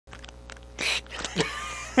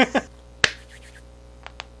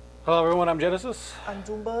Hello everyone, I'm Genesis. I'm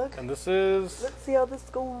Junebug. And this is... Let's see how this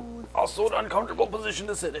goes. Also an uncomfortable position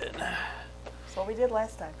to sit in. That's what we did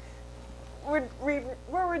last time.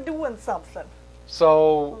 We're doing something.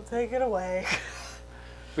 So... We'll take it away.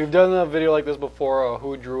 We've done a video like this before,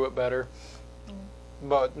 who drew it better.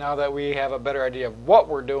 But now that we have a better idea of what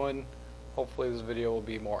we're doing, hopefully this video will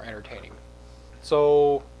be more entertaining.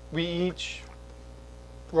 So we each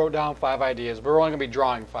wrote down 5 ideas, but we're only going to be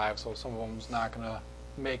drawing 5, so some of them's not going to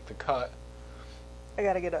make the cut. I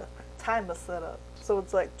gotta get a timer set up. So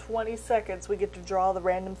it's like 20 seconds we get to draw the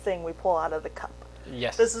random thing we pull out of the cup.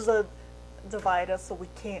 Yes. This is a divider so we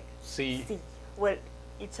can't see what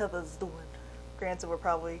each other's doing. Granted, we're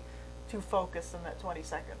probably too focused in that 20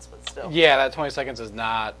 seconds, but still. Yeah, that 20 seconds is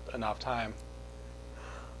not enough time.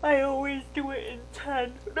 I always do it in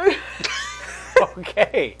 10.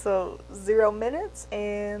 Okay. So 0 minutes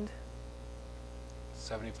and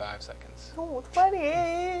 75 seconds. oh,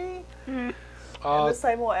 20. And this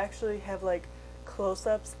time we'll actually have like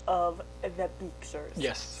close-ups of the pictures.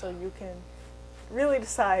 Yes. So you can really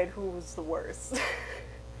decide who was the worst.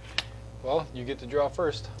 Well, you get to draw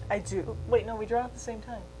first. I do. Wait, no, we draw at the same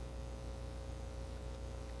time.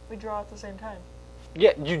 We draw at the same time.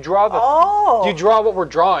 Yeah, you draw the. Oh. You draw what we're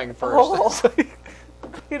drawing first. Oh.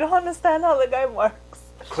 You don't understand how the game works.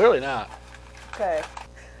 Clearly not. Okay.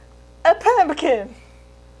 A pumpkin.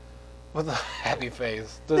 With a happy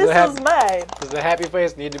face. This is mine. Does the happy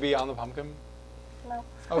face need to be on the pumpkin? No.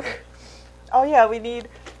 Okay. Oh yeah,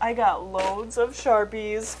 I got loads of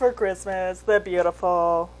Sharpies for Christmas. They're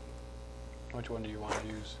beautiful. Which one do you want to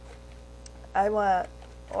use? I want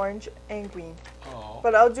orange and green. Oh.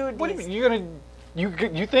 But I'll do these. What do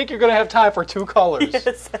you think you're gonna have time for 2 colors?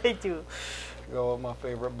 Yes, I do. Go with my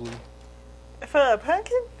favorite blue. For a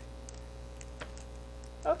pumpkin?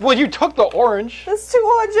 Okay. Well, you took the orange. There's 2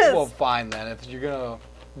 oranges. Well, fine then, if you're gonna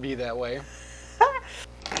be that way.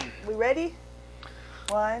 We ready?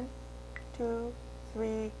 1, 2,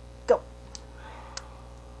 3, go.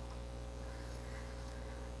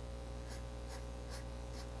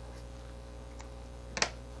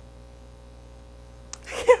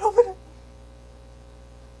 I can't open it.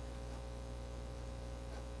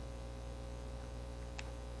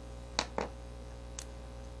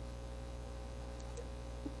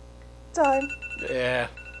 Time. Yeah.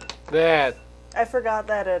 That. I forgot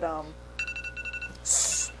that it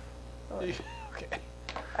Okay.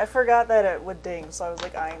 I forgot that it would ding, so I was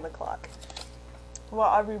like eyeing the clock. Well,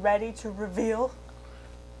 are we ready to reveal?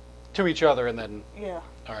 To each other and then. Yeah.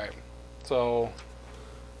 All right. So.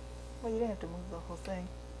 Well, you didn't have to move the whole thing.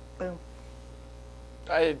 Boom.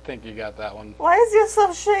 I think you got that one. Why is yours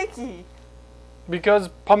so shaky? Because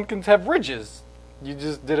pumpkins have ridges. You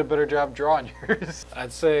just did a better job drawing yours.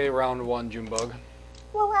 I'd say round 1, Junebug.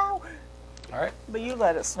 Wow. All right. But you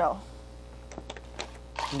let us know.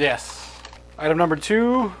 Yes. Item number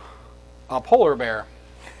 2, a polar bear.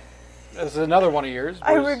 This is another one of yours.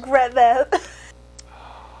 I regret that.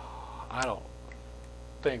 I don't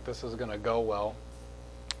think this is going to go well.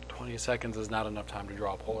 20 seconds is not enough time to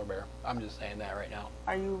draw a polar bear. I'm just saying that right now.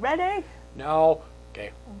 Are you ready? No.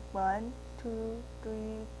 Okay. 1, 2, 3,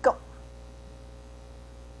 go.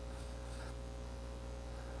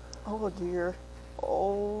 Oh dear.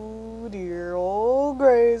 Oh dear. Oh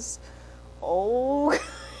Grace. Oh.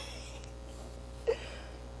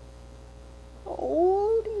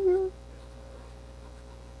 Oh dear.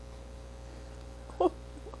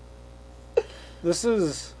 This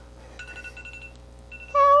is...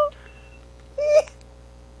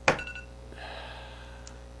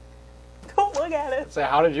 Don't look at it. So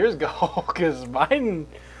how did yours go? Because mine...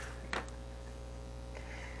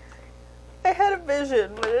 I had a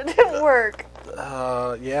vision, but it didn't work.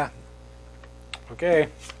 Yeah. Okay.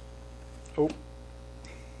 Oh.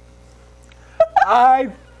 I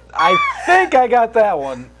think I got that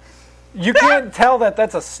one. You can't tell that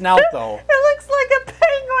that's a snout, though. It looks like a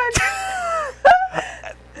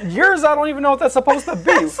penguin. Yours, I don't even know what that's supposed to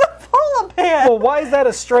be. It's a polar bear. Well, why is that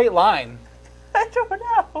a straight line? I don't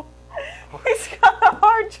know. He's got a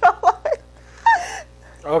hard jawline.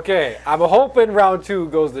 Okay, I'm hoping round 2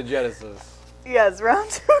 goes to Genesis. Yes, round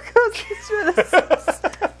 2 goes to Genesis.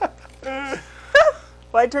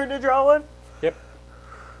 My turn to draw one? Yep.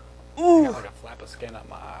 Ooh. I got like a flap of skin on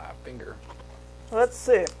my finger. Let's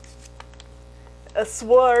see. A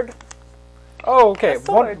sword. Oh, okay. A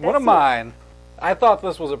sword, One of that's mine. I thought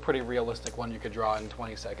this was a pretty realistic one you could draw in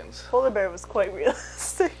 20 seconds. Polar bear was quite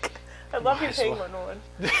realistic. I love your Nice one. penguin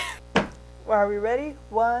one. Well, are we ready?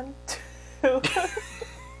 1, 2,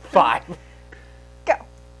 5. go.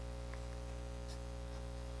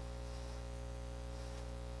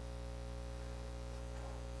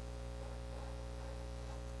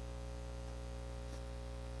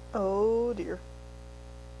 Oh dear.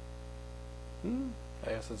 I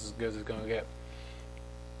guess it's as good as it's gonna get.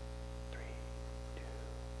 3, 2,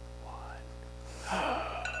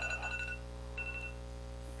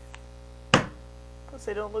 1. Let's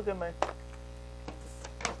say, don't look at mine.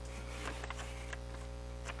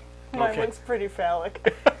 Mine Okay. looks pretty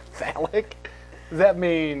phallic. Phallic? Does that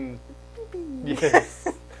mean? Yes.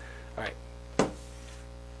 All right.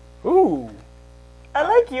 Ooh. I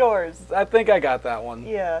like yours. I think I got that one.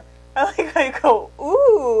 Yeah. I like how you go,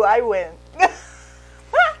 ooh, I win.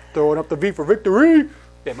 Throwing up the V for victory.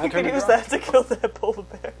 Yeah, my You turn can to use draw. that to kill that polar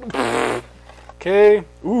bear. Okay.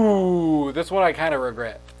 Ooh, this one I kind of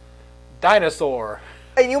regret. Dinosaur.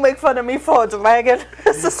 And you make fun of me for a dragon.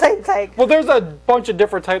 It's the same thing. Well, there's a bunch of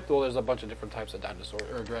different types. Well, there's a bunch of different types of dinosaurs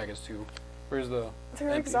or dragons too. Where's the? They're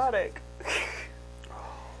empties? exotic.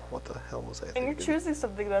 What the hell was that? And you're choosing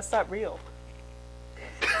something that's not real.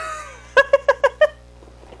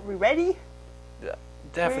 We ready?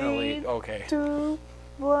 Definitely. 3, Okay. 2,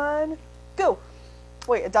 1, go.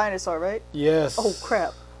 Wait, a dinosaur, right? Yes. Oh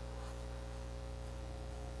crap.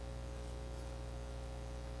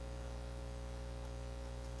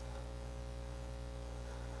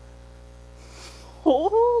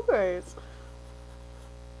 Oh, great.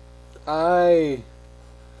 I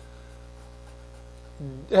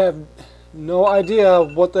have no idea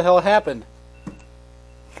what the hell happened.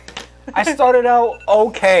 I started out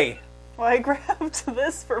okay. Well, I grabbed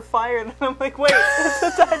this for fire, and then I'm like, wait,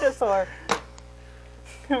 it's a dinosaur.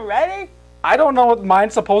 Ready? I don't know what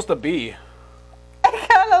mine's supposed to be. I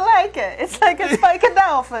kind of like it. It's like a spike a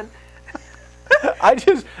dolphin.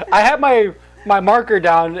 I had my marker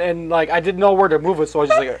down and like I didn't know where to move it, so I was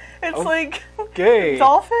just like, It's like okay.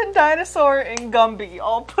 dolphin, dinosaur, and Gumby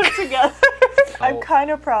all put together. I'm kind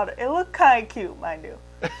of proud of it. It looked kind of cute, mind you.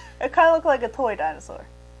 It kind of looked like a toy dinosaur.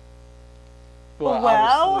 Well,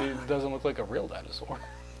 Wow. obviously it doesn't look like a real dinosaur.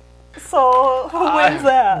 So who wins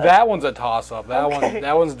that? That one's a toss-up. Okay.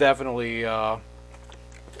 That one's definitely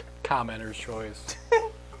commenter's choice.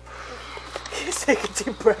 Take a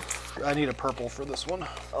deep breath. I need a purple for this one.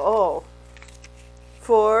 Oh,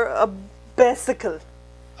 for a bicycle.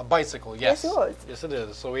 A bicycle, yes. That's yours. Yes, it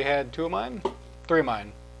is. So we had 2 of mine, 3 of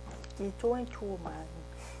mine. You joined 2 of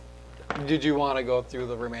mine. Did you want to go through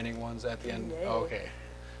the remaining ones at the end? Yeah. Okay.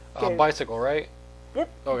 Okay. Bicycle, right? Yep.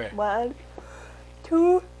 Okay. 1,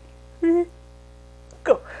 2, 3,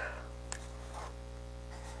 go.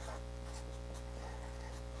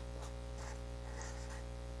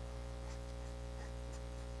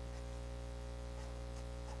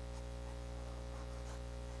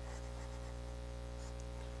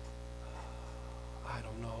 I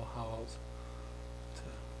don't know how else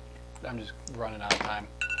to... I'm just running out of time.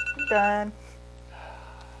 Done. All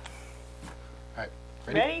right.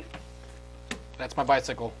 Ready? That's my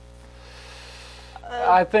bicycle.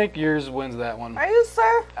 I think yours wins that one. Are you,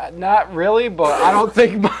 sir? Not really, but I don't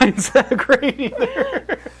think mine's that great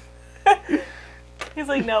either. He's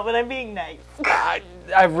like, no, but I'm being nice. I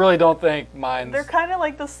really don't think mine's... They're kind of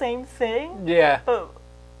like the same thing, Yeah. but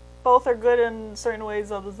both are good in certain ways,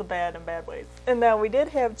 others are bad in bad ways. And now we did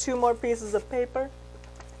have 2 more pieces of paper.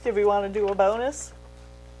 Did we want to do a bonus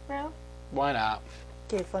round? Why not?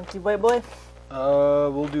 Okay, funky white boy.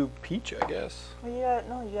 We'll do peach, I guess. Well,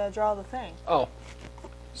 you gotta draw the thing. Oh.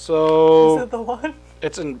 So... Is it the one?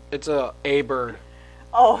 It's a bird.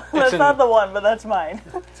 Oh, that's an- not the one, but that's mine.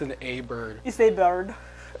 It's an A bird. You say bird.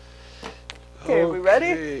 Okay, are we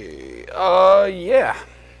ready? Yeah.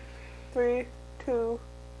 3, 2,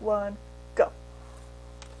 1, go.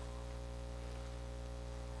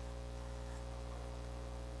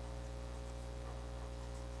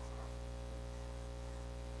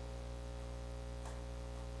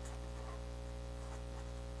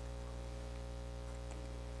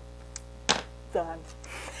 Done.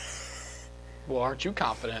 Well, aren't you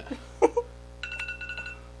confident?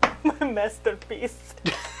 My masterpiece.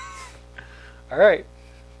 All right.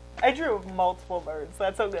 I drew multiple birds.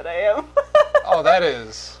 That's how good I am. Oh, that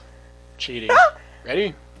is cheating.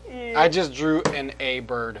 Ready? Yeah. I just drew an A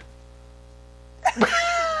bird.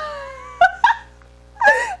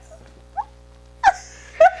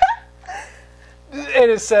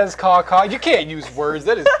 And it says caw caw. You can't use words.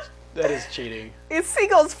 That is cheating. It's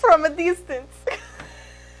seagulls from a distance.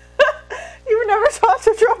 You've never taught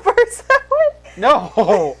to draw birds that way?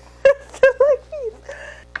 No. They're like these.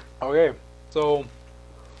 Okay. So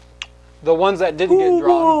the ones that didn't get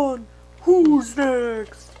drawn, Who's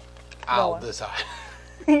next? I'll one. decide.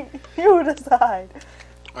 You decide.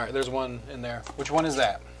 All right. There's one in there. Which one is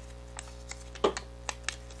that?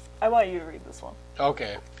 I want you to read this one.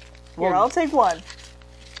 Okay. Here, I'll take one.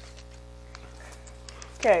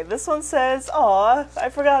 Okay, this one says, aw, I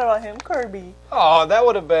forgot about him, Kirby. Oh, that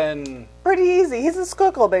would have been Pretty easy. He's a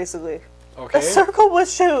squiggle, basically. A okay. circle with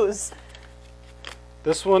shoes.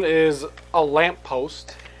 This one is a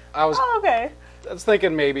lamppost. Oh, okay. I was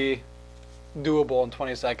thinking maybe doable in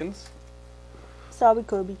 20 seconds. Sorry,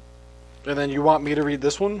 Kirby. And then you want me to read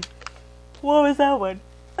this one? What was that one?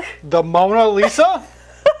 The Mona Lisa?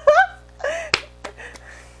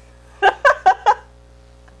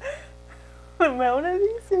 The Mona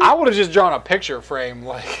Lisa? I would have just drawn a picture frame.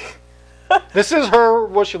 Like, this is her,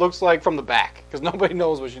 what she looks like from the back. Because nobody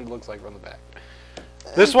knows what she looks like from the back.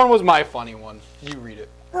 This one was my funny one. You read it.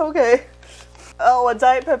 Okay. Oh, a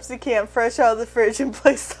Diet Pepsi can fresh out of the fridge and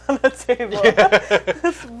placed on a table. Yeah.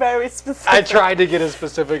 That's very specific. I tried to get as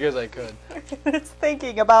specific as I could. It's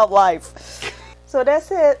thinking about life. So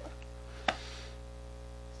that's it.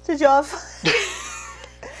 Did y'all?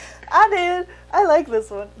 I did. I like this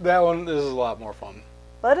one. That one is a lot more fun.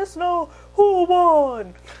 Let us know who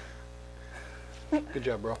won. Good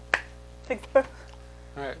job, bro. Thanks, bro.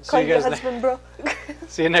 All right, see Call you your guys. husband, bro.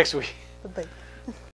 See you next week. Bye.